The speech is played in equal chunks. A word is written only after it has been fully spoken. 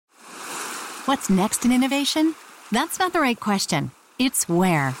What's next in innovation? That's not the right question. It's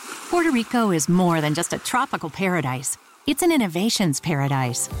where. Puerto Rico is more than just a tropical paradise. It's an innovations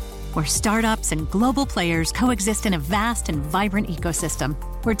paradise, where startups and global players coexist in a vast and vibrant ecosystem,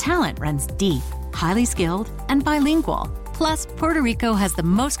 where talent runs deep, highly skilled, and bilingual. Plus, Puerto Rico has the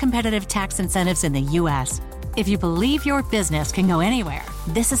most competitive tax incentives in the U.S. If you believe your business can go anywhere,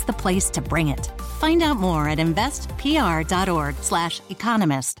 this is the place to bring it. Find out more at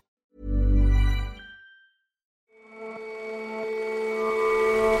investpr.org/economist.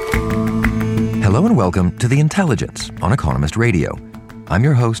 Hello and welcome to The Intelligence on Economist Radio. I'm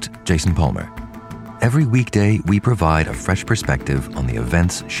your host, Jason Palmer. Every weekday, we provide a fresh perspective on the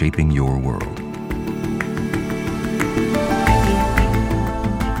events shaping your world.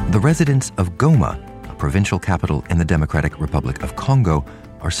 The residents of Goma, a provincial capital in the Democratic Republic of Congo,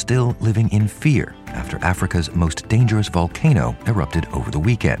 are still living in fear after Africa's most dangerous volcano erupted over the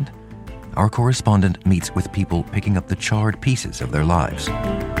weekend. Our correspondent meets with people picking up the charred pieces of their lives.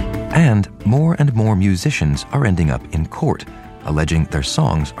 And more musicians are ending up in court, alleging their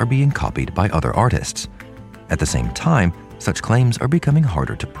songs are being copied by other artists. At the same time, such claims are becoming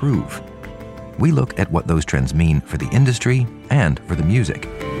harder to prove. We look at what those trends mean for the industry and for the music.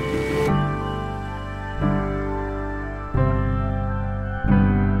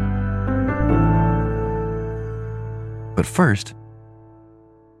 But first,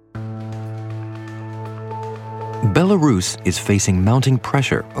 Belarus is facing mounting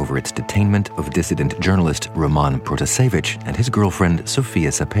pressure over its detainment of dissident journalist Roman Protasevich and his girlfriend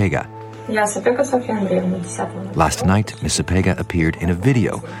Sofia Sapega. Last night, Ms. Sapega appeared in a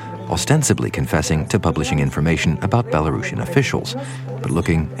video, ostensibly confessing to publishing information about Belarusian officials, but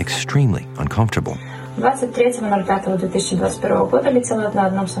looking extremely uncomfortable. 23.05.2021 года летела на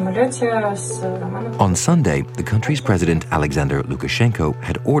одном самолете с Романом. On Sunday, the country's president Alexander Lukashenko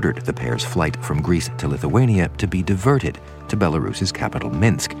had ordered the pair's flight from Greece to Lithuania to be diverted to Belarus's capital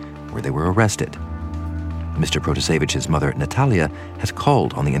Minsk, where they were arrested. Mr. Protasevich's mother Natalia has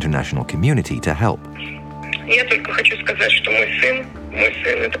called on the international community to help. Я только хочу сказать, что мой сын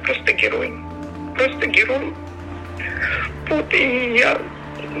это просто герой. Просто герой. Вот и я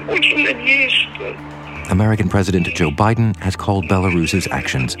очень надеюсь, что American President Joe Biden has called Belarus's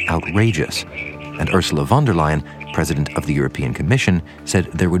actions outrageous, and Ursula von der Leyen, President of the European Commission, said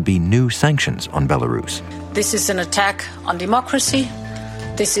there would be new sanctions on Belarus. This is an attack on democracy,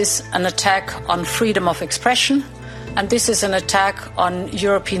 this is an attack on freedom of expression, and this is an attack on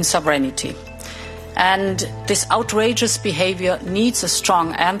European sovereignty. And this outrageous behavior needs a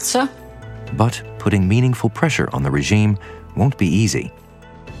strong answer. But putting meaningful pressure on the regime won't be easy.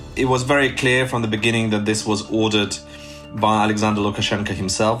 It was very clear from the beginning that this was ordered by Alexander Lukashenko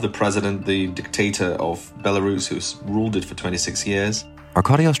himself, the president, the dictator of Belarus, who's ruled it for 26 years.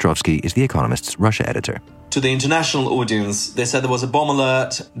 Arkady Ostrovsky is The Economist's Russia editor. To the international audience, they said there was a bomb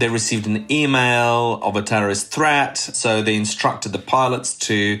alert. They received an email of a terrorist threat. So they instructed the pilots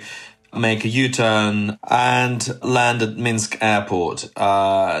to make a U-turn and land at Minsk airport.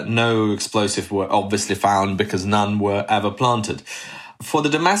 No explosives were obviously found because none were ever planted. For the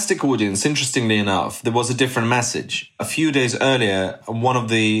domestic audience, interestingly enough, there was a different message. A few days earlier, one of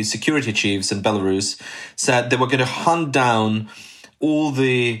the security chiefs in Belarus said they were going to hunt down all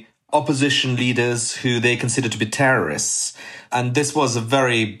the opposition leaders who they consider to be terrorists. And this was a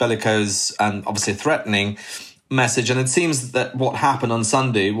very bellicose and obviously threatening message. And it seems that what happened on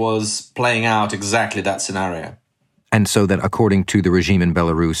Sunday was playing out exactly that scenario. And so that according to the regime in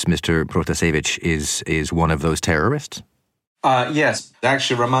Belarus, Mr. Protasevich is one of those terrorists? Yes.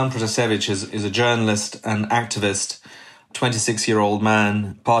 Actually, Roman Protasevich is a journalist and activist, 26-year-old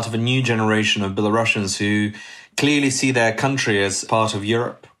man, part of a new generation of Belarusians who clearly see their country as part of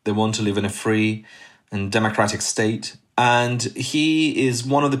Europe. They want to live in a free and democratic state. And he is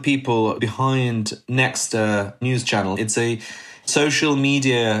one of the people behind Nexta news channel. It's a social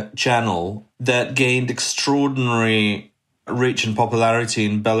media channel that gained extraordinary reach and popularity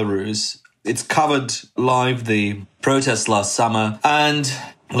in Belarus. It's covered live the protests last summer, and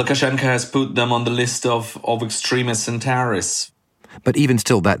Lukashenko has put them on the list of extremists and terrorists. But even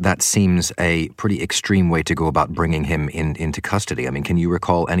still, that seems a pretty extreme way to go about bringing him into custody. I mean, can you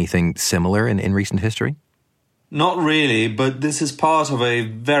recall anything similar in recent history? Not really, but this is part of a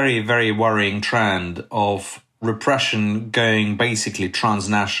very, very worrying trend of repression going basically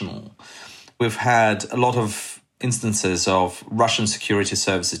transnational. We've had a lot of instances of Russian security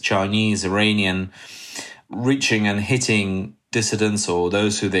services, Chinese, Iranian, reaching and hitting dissidents or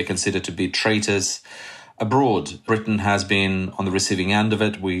those who they consider to be traitors. abroad. Britain has been on the receiving end of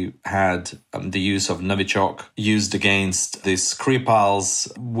it. We had the use of Novichok used against the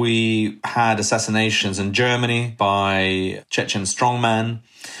Skripals. We had assassinations in Germany by Chechen strongmen.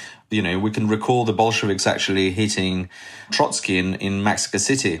 We can recall the Bolsheviks actually hitting Trotsky in Mexico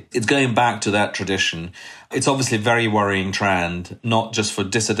City. It's going back to that tradition. It's obviously a very worrying trend, not just for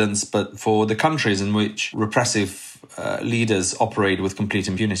dissidents, but for the countries in which repressive leaders operate with complete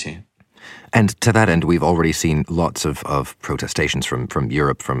impunity. And to that end, we've already seen lots of protestations from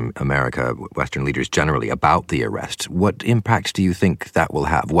Europe, from America, Western leaders generally about the arrest. What impact do you think that will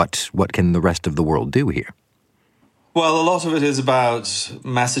have? What can the rest of the world do here? Well, a lot of it is about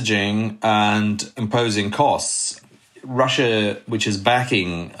messaging and imposing costs. Russia, which is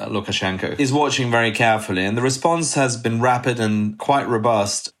backing Lukashenko, is watching very carefully, and the response has been rapid and quite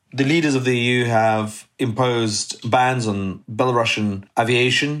robust. The leaders of the EU have imposed bans on Belarusian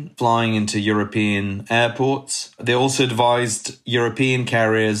aviation flying into European airports. They also advised European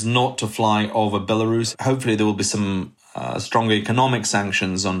carriers not to fly over Belarus. Hopefully there will be some stronger economic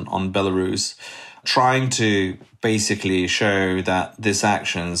sanctions on Belarus, trying to basically show that this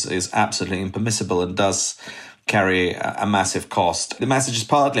actions is absolutely impermissible and does carry a massive cost. The message is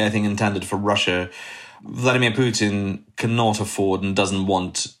partly, I think, intended for Russia. Vladimir Putin cannot afford and doesn't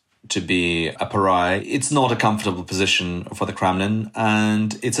want to be a pariah. It's not a comfortable position for the Kremlin,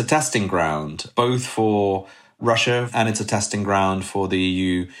 and it's a testing ground, both for Russia and it's a testing ground for the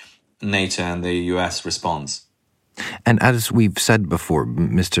EU, NATO and the US response. And as we've said before,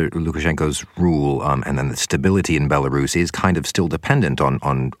 Mr. Lukashenko's rule and then the stability in Belarus is kind of still dependent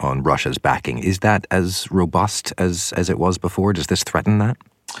on Russia's backing. Is that as robust as it was before? Does this threaten that?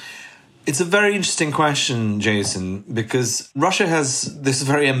 It's a very interesting question, Jason, because Russia has this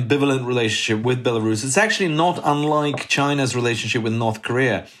very ambivalent relationship with Belarus. It's actually not unlike China's relationship with North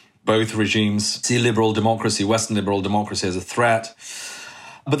Korea. Both regimes see liberal democracy, Western liberal democracy, as a threat.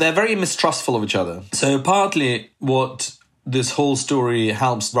 But they're very mistrustful of each other. So partly what this whole story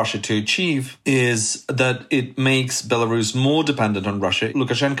helps Russia to achieve is that it makes Belarus more dependent on Russia.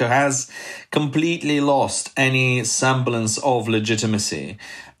 Lukashenko has completely lost any semblance of legitimacy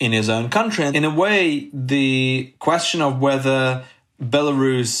in his own country. And in a way, the question of whether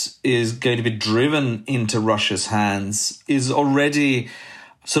Belarus is going to be driven into Russia's hands is already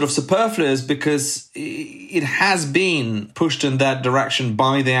sort of superfluous, because it has been pushed in that direction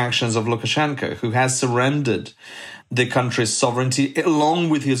by the actions of Lukashenko, who has surrendered the country's sovereignty along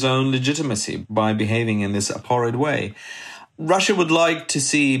with his own legitimacy by behaving in this abhorred way. Russia would like to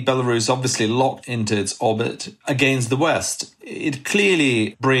see Belarus obviously locked into its orbit against the West. It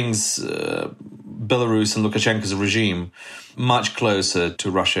clearly brings Belarus and Lukashenko's regime much closer to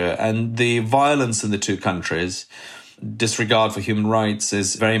Russia, and the violence in the two countries, disregard for human rights,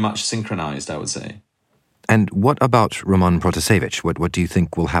 is very much synchronized, I would say. And what about Roman Protasevich? What do you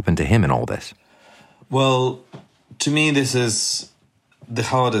think will happen to him in all this? Well, to me, this is the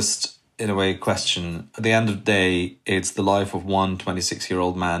hardest, in a way, question. At the end of the day, it's the life of one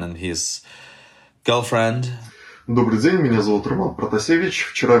 26-year-old man and his girlfriend. Добрый день, меня зовут Роман Протасевич.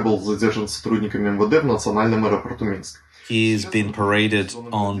 Вчера я был задержан сотрудниками МВД в национальном аэропорту Минск. He's been paraded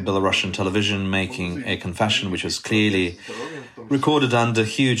on Belarusian television making a confession which was clearly recorded under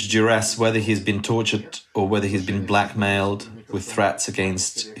huge duress, whether he's been tortured or whether he's been blackmailed with threats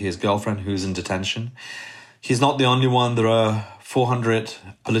against his girlfriend who's in detention. He's not the only one. There are 400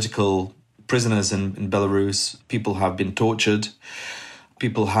 political prisoners in Belarus. People have been tortured.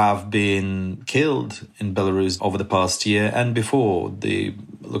 People have been killed in Belarus over the past year and before.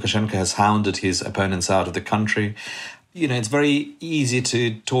 Lukashenko has hounded his opponents out of the country. You know, it's very easy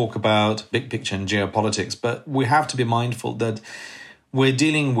to talk about big picture and geopolitics, but we have to be mindful that we're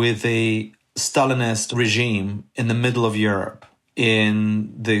dealing with a Stalinist regime in the middle of Europe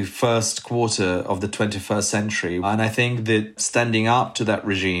in the first quarter of the 21st century. And I think that standing up to that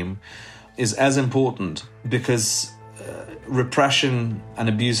regime is as important, because repression and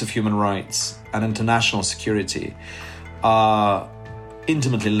abuse of human rights and international security are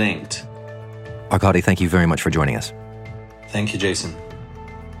intimately linked. Arkady, thank you very much for joining us. Thank you, Jason.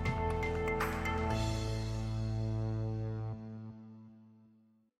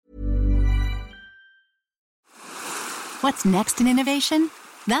 What's next in innovation?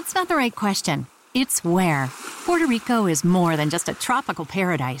 That's not the right question. It's where. Puerto Rico is more than just a tropical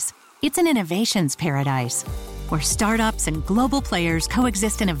paradise. It's an innovations paradise, where startups and global players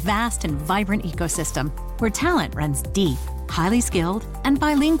coexist in a vast and vibrant ecosystem, where talent runs deep, highly skilled, and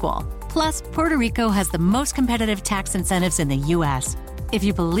bilingual. Plus, Puerto Rico has the most competitive tax incentives in the U.S. If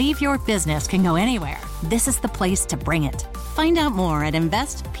you believe your business can go anywhere, this is the place to bring it. Find out more at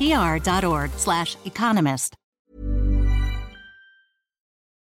investpr.org/economist.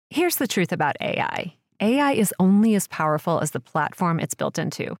 Here's the truth about AI. AI is only as powerful as the platform it's built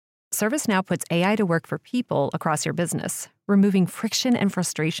into. ServiceNow puts AI to work for people across your business, removing friction and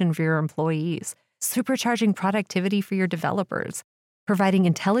frustration for your employees, supercharging productivity for your developers, providing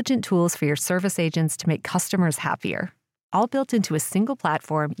intelligent tools for your service agents to make customers happier, all built into a single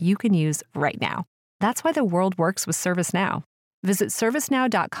platform you can use right now. That's why the world works with ServiceNow. Visit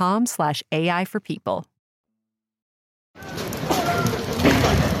servicenow.com/AI for people.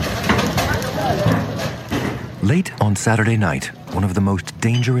 Late on Saturday night, one of the most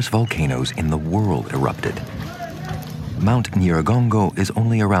dangerous volcanoes in the world erupted. Mount Nyiragongo is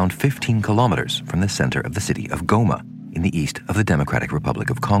only around 15 kilometers from the center of the city of Goma, in the east of the Democratic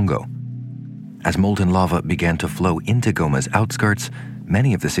Republic of Congo. As molten lava began to flow into Goma's outskirts,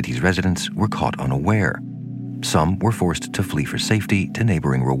 many of the city's residents were caught unaware. Some were forced to flee for safety to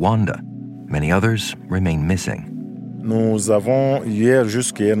neighboring Rwanda. Many others remain missing.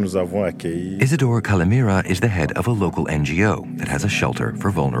 Isidore Kalemira is the head of a local NGO that has a shelter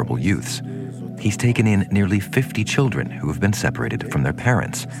for vulnerable youths. He's taken in nearly 50 children who have been separated from their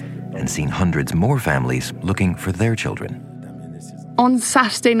parents and seen hundreds more families looking for their children. On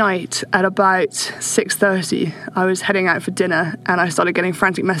Saturday night at about 6:30, I was heading out for dinner and I started getting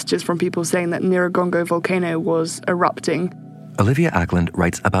frantic messages from people saying that Nyiragongo volcano was erupting. Olivia Ackland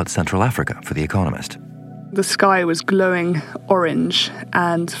writes about Central Africa for The Economist. The sky was glowing orange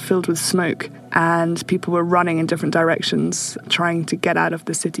and filled with smoke, and people were running in different directions, trying to get out of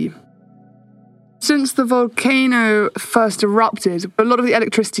the city. Since the volcano first erupted, a lot of the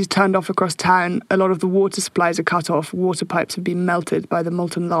electricity's turned off across town. A lot of the water supplies are cut off. Water pipes have been melted by the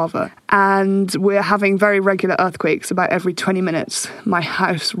molten lava. And we're having very regular earthquakes about every 20 minutes. My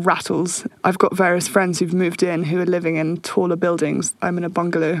house rattles. I've got various friends who've moved in who are living in taller buildings. I'm in a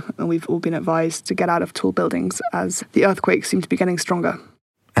bungalow, and we've all been advised to get out of tall buildings as the earthquakes seem to be getting stronger.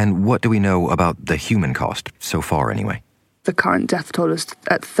 And what do we know about the human cost, so far anyway? The current death toll is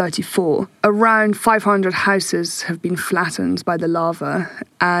at 34. Around 500 houses have been flattened by the lava,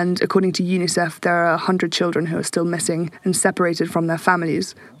 and according to UNICEF, there are 100 children who are still missing and separated from their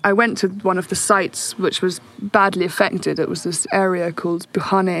families. I went to one of the sites which was badly affected. It was this area called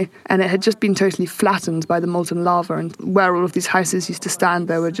Buhane, and it had just been totally flattened by the molten lava, and where all of these houses used to stand,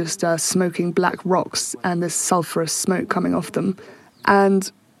 there were just smoking black rocks and this sulphurous smoke coming off them.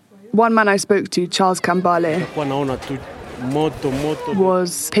 And one man I spoke to, Charles Kambale,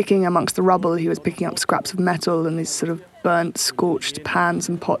 was picking amongst the rubble. He was picking up scraps of metal and these sort of burnt, scorched pans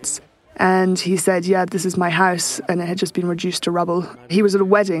and pots. And he said, yeah, this is my house, and it had just been reduced to rubble. He was at a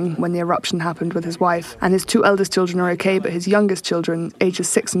wedding when the eruption happened with his wife, and his two eldest children are okay, but his youngest children, ages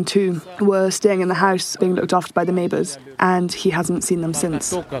 6 and 2, were staying in the house, being looked after by the neighbours, and he hasn't seen them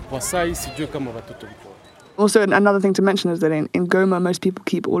since. Also, another thing to mention is that in Goma, most people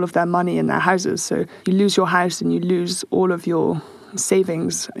keep all of their money in their houses. So you lose your house and you lose all of your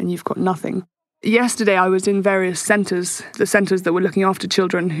savings and you've got nothing. Yesterday, I was in various centres, the centres that were looking after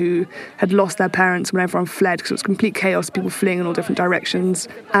children who had lost their parents when everyone fled, because it was complete chaos, people fleeing in all different directions.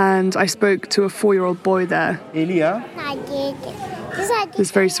 And I spoke to a 4-year-old boy there.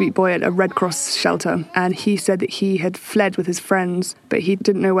 This very sweet boy at a Red Cross shelter, and he said that he had fled with his friends, but he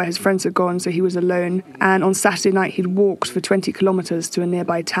didn't know where his friends had gone, so he was alone. And on Saturday night, he'd walked for 20 kilometres to a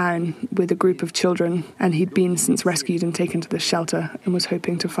nearby town with a group of children, and he'd been since rescued and taken to the shelter and was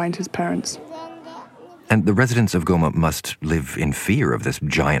hoping to find his parents. And the residents of Goma must live in fear of this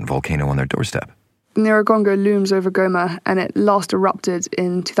giant volcano on their doorstep. Nyiragongo looms over Goma, and it last erupted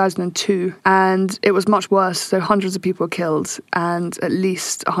in 2002, and it was much worse. So hundreds of people were killed, and at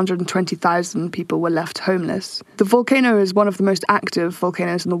least 120,000 people were left homeless. The volcano is one of the most active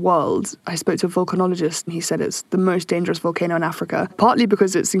volcanoes in the world. I spoke to a volcanologist, and he said it's the most dangerous volcano in Africa, partly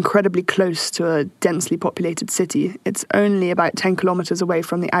because it's incredibly close to a densely populated city. It's only about 10 kilometers away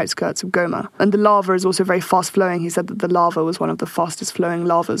from the outskirts of Goma. And the lava is also very fast-flowing. He said that the lava was one of the fastest-flowing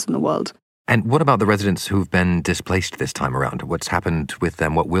lavas in the world. And what about the residents who've been displaced this time around? What's happened with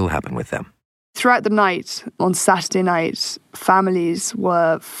them? What will happen with them? Throughout the night, on Saturday night, families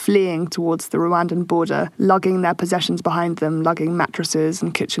were fleeing towards the Rwandan border, lugging their possessions behind them, lugging mattresses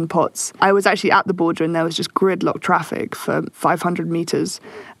and kitchen pots. I was actually at the border and there was just gridlock traffic for 500 meters.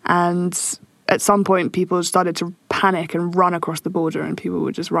 And At some point, people started to panic and run across the border, and people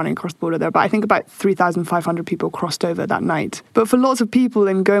were just running across the border there. But I think about 3,500 people crossed over that night. But for lots of people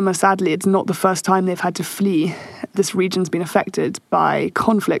in Goma, sadly, it's not the first time they've had to flee. This region's been affected by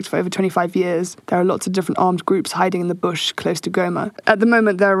conflict for over 25 years. There are lots of different armed groups hiding in the bush close to Goma. At the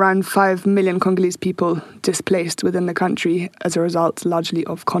moment, there are around 5 million Congolese people displaced within the country as a result, largely,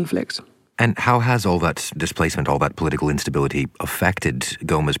 of conflict. And how has all that displacement, all that political instability affected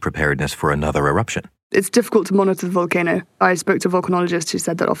Goma's preparedness for another eruption? It's difficult to monitor the volcano. I spoke to a volcanologist who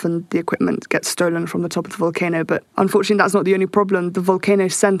said that often the equipment gets stolen from the top of the volcano, but unfortunately that's not the only problem. The Volcano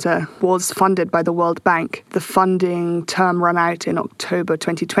Center was funded by the World Bank. The funding term ran out in October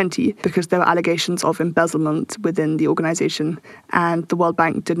 2020 because there were allegations of embezzlement within the organization, and the World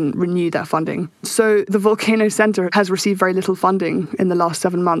Bank didn't renew that funding. So the Volcano Center has received very little funding in the last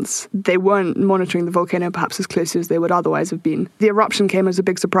 7 months. They weren't monitoring the volcano perhaps as closely as they would otherwise have been. The eruption came as a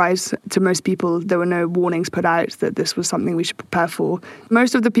big surprise to most people. There were no warnings put out that this was something we should prepare for.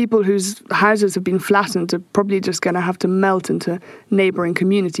 Most of the people whose houses have been flattened are probably just going to have to melt into neighbouring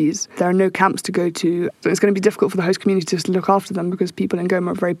communities. There are no camps to go to. So it's going to be difficult for the host communities to look after them because people in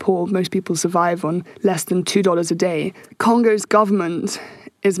Goma are very poor. Most people survive on less than $2 a day. Congo's government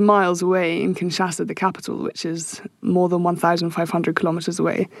is miles away in Kinshasa, the capital, which is more than 1,500 kilometres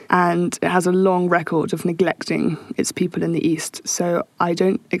away. And it has a long record of neglecting its people in the east. So I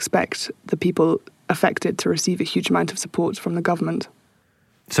don't expect the people affected to receive a huge amount of support from the government.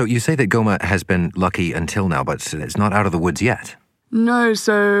 So you say that Goma has been lucky until now, but it's not out of the woods yet. No,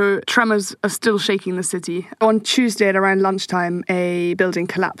 so tremors are still shaking the city. On Tuesday at around lunchtime, a building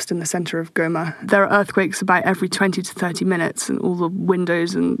collapsed in the centre of Goma. There are earthquakes about every 20 to 30 minutes, and all the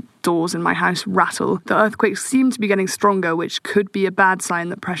windows and doors in my house rattle. The earthquakes seem to be getting stronger, which could be a bad sign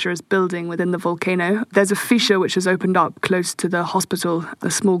that pressure is building within the volcano. There's a fissure which has opened up close to the hospital,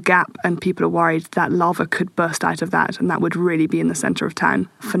 a small gap, and people are worried that lava could burst out of that, and that would really be in the centre of town.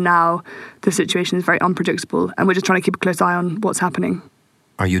 For now, the situation is very unpredictable, and we're just trying to keep a close eye on what's happening.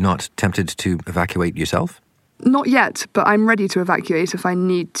 Are you not tempted to evacuate yourself? Not yet, but I'm ready to evacuate if I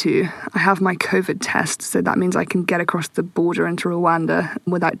need to. I have my COVID test, so that means I can get across the border into Rwanda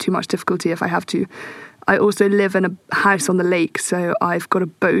without too much difficulty if I have to. I also live in a house on the lake, so I've got a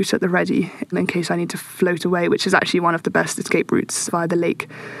boat at the ready in case I need to float away, which is actually one of the best escape routes via the lake.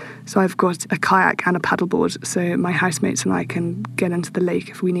 So I've got a kayak and a paddleboard, so my housemates and I can get into the lake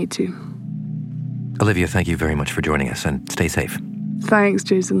if we need to. Olivia, thank you very much for joining us, and stay safe. Thanks,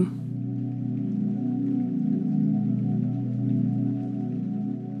 Jason.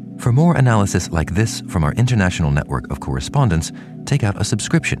 For more analysis like this from our international network of correspondents, take out a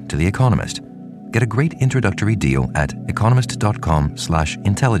subscription to The Economist. Get a great introductory deal at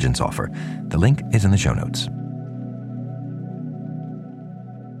economist.com/intelligence offer. The link is in the show notes.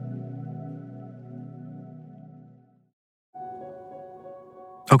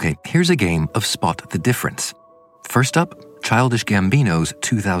 Okay, here's a game of Spot the Difference. First up, Childish Gambino's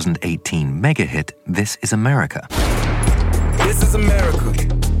 2018 mega hit, This Is America. This is America.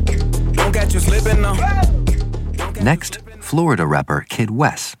 Don't catch you slipping now. Next, Florida rapper Kid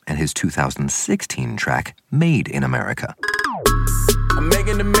West and his 2016 track, Made in America. I'm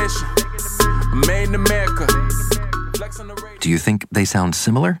making the mission. I'm made in America. Do you think they sound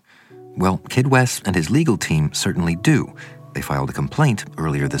similar? Well, Kid West and his legal team certainly do. They filed a complaint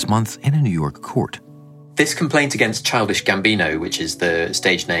earlier this month in a New York court. This complaint against Childish Gambino, which is the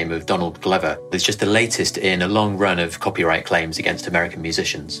stage name of Donald Glover, is just the latest in a long run of copyright claims against American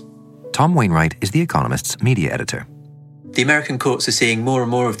musicians. Tom Wainwright is The Economist's media editor. The American courts are seeing more and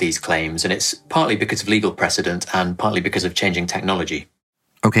more of these claims, and it's partly because of legal precedent and partly because of changing technology.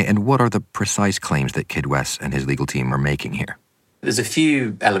 Okay, and what are the precise claims that Kid West and his legal team are making here? There's a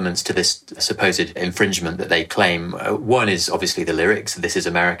few elements to this supposed infringement that they claim. One is obviously the lyrics. This is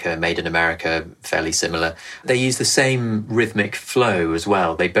America, Made in America, fairly similar. They use the same rhythmic flow as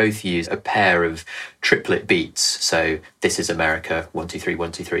well. They both use a pair of triplet beats. So this is America, 1, 2, 3,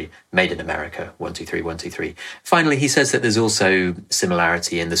 1, 2, 3. Made in America, 1, 2, 3, 1, 2, 3. Finally, he says that there's also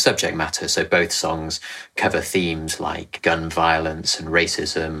similarity in the subject matter. So both songs cover themes like gun violence and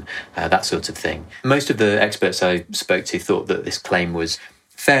racism, that sort of thing. Most of the experts I spoke to thought that this claim was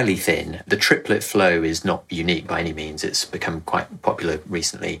fairly thin. The triplet flow is not unique by any means. It's become quite popular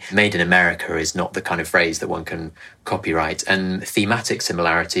recently. Made in America is not the kind of phrase that one can copyright, and thematic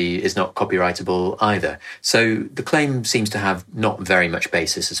similarity is not copyrightable either. So the claim seems to have not very much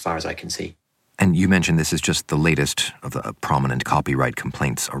basis as far as I can see. And you mentioned this is just the latest of the prominent copyright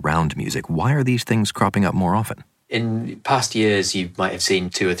complaints around music. Why are these things cropping up more often? In past years, you might have seen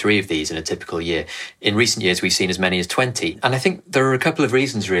 2 or 3 of these in a typical year. In recent years, we've seen as many as 20. And I think there are a couple of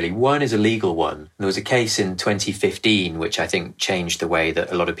reasons, really. One is a legal one. There was a case in 2015, which I think changed the way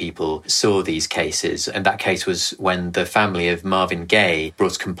that a lot of people saw these cases. And that case was when the family of Marvin Gaye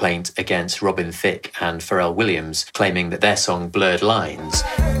brought a complaint against Robin Thicke and Pharrell Williams, claiming that their song Blurred Lines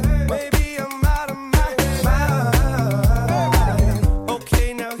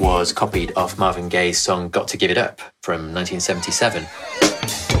was copied off Marvin Gaye's song Got to Give It Up from 1977.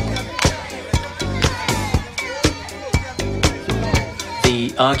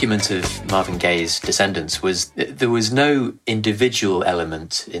 The argument of Marvin Gaye's descendants was that there was no individual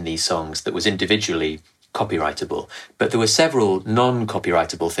element in these songs that was individually copyrightable, but there were several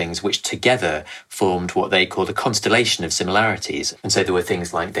non-copyrightable things which together formed what they called a constellation of similarities. And so there were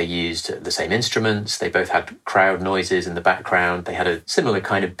things like they used the same instruments, they both had crowd noises in the background, they had a similar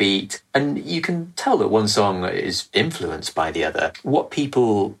kind of beat, and you can tell that one song is influenced by the other. What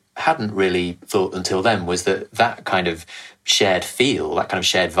people hadn't really thought until then was that that kind of shared feel, that kind of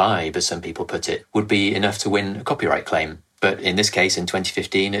shared vibe, as some people put it, would be enough to win a copyright claim. But in this case, in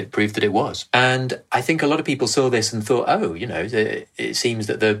 2015, it proved that it was. And I think a lot of people saw this and thought, oh, you know, it seems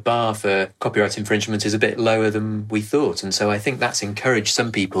that the bar for copyright infringement is a bit lower than we thought. And so I think that's encouraged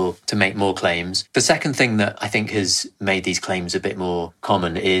some people to make more claims. The second thing that I think has made these claims a bit more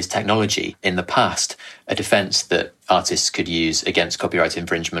common is technology. In the past, a defence that artists could use against copyright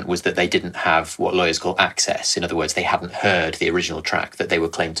infringement was that they didn't have what lawyers call access. In other words, they hadn't heard the original track that they were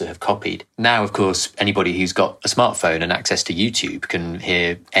claimed to have copied. Now, of course, anybody who's got a smartphone and access to YouTube can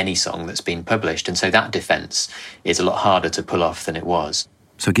hear any song that's been published. And so that defence is a lot harder to pull off than it was.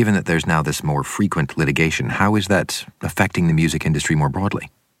 So given that there's now this more frequent litigation, how is that affecting the music industry more broadly?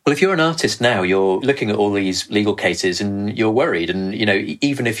 Well, if you're an artist now, you're looking at all these legal cases and you're worried. And, you know,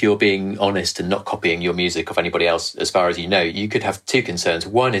 even if you're being honest and not copying your music of anybody else, as far as you know, you could have 2 concerns.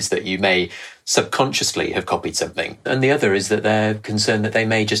 One is that you may subconsciously have copied something. And the other is that they're concerned that they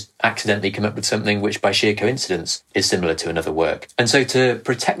may just accidentally come up with something which by sheer coincidence is similar to another work. And so to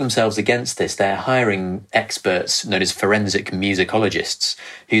protect themselves against this, they're hiring experts known as forensic musicologists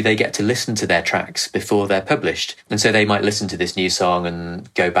who they get to listen to their tracks before they're published. And so they might listen to this new song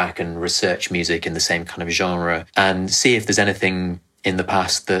and go back and research music in the same kind of genre and see if there's anything in the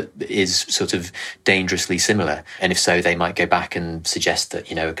past that is sort of dangerously similar. And if so, they might go back and suggest that,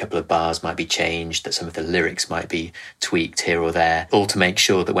 you know, a couple of bars might be changed, that some of the lyrics might be tweaked here or there, all to make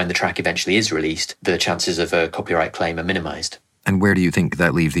sure that when the track eventually is released, the chances of a copyright claim are minimised. And where do you think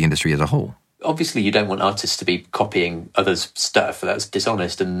that leaves the industry as a whole? Obviously, you don't want artists to be copying others' stuff. That's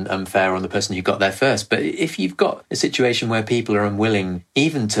dishonest and unfair on the person who got there first. But if you've got a situation where people are unwilling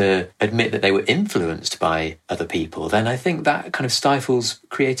even to admit that they were influenced by other people, then I think that kind of stifles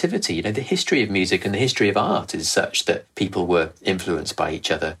creativity. You know, the history of music and the history of art is such that people were influenced by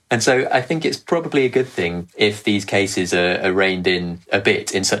each other. And so I think it's probably a good thing if these cases are reined in a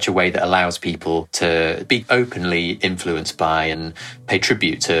bit in such a way that allows people to be openly influenced by and pay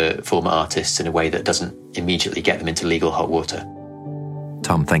tribute to former artists in a way that doesn't immediately get them into legal hot water.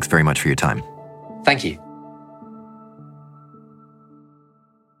 Tom, thanks very much for your time. Thank you.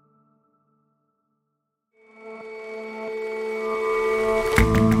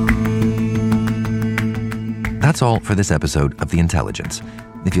 That's all for this episode of The Intelligence.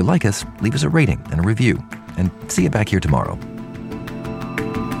 If you like us, leave us a rating and a review. And see you back here tomorrow.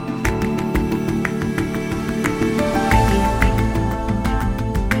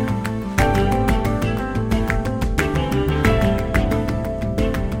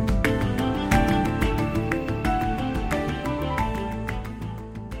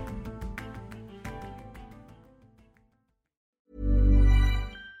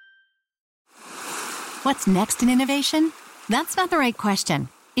 What's next in innovation? That's not the right question.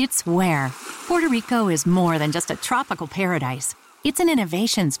 It's where. Puerto Rico is more than just a tropical paradise. It's an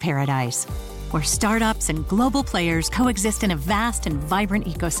innovations paradise, where startups and global players coexist in a vast and vibrant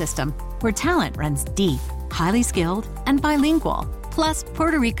ecosystem, where talent runs deep, highly skilled, and bilingual. Plus,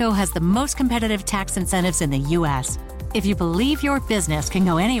 Puerto Rico has the most competitive tax incentives in the U.S. If you believe your business can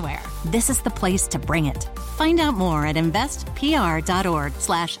go anywhere, this is the place to bring it. Find out more at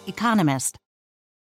investpr.org/economist.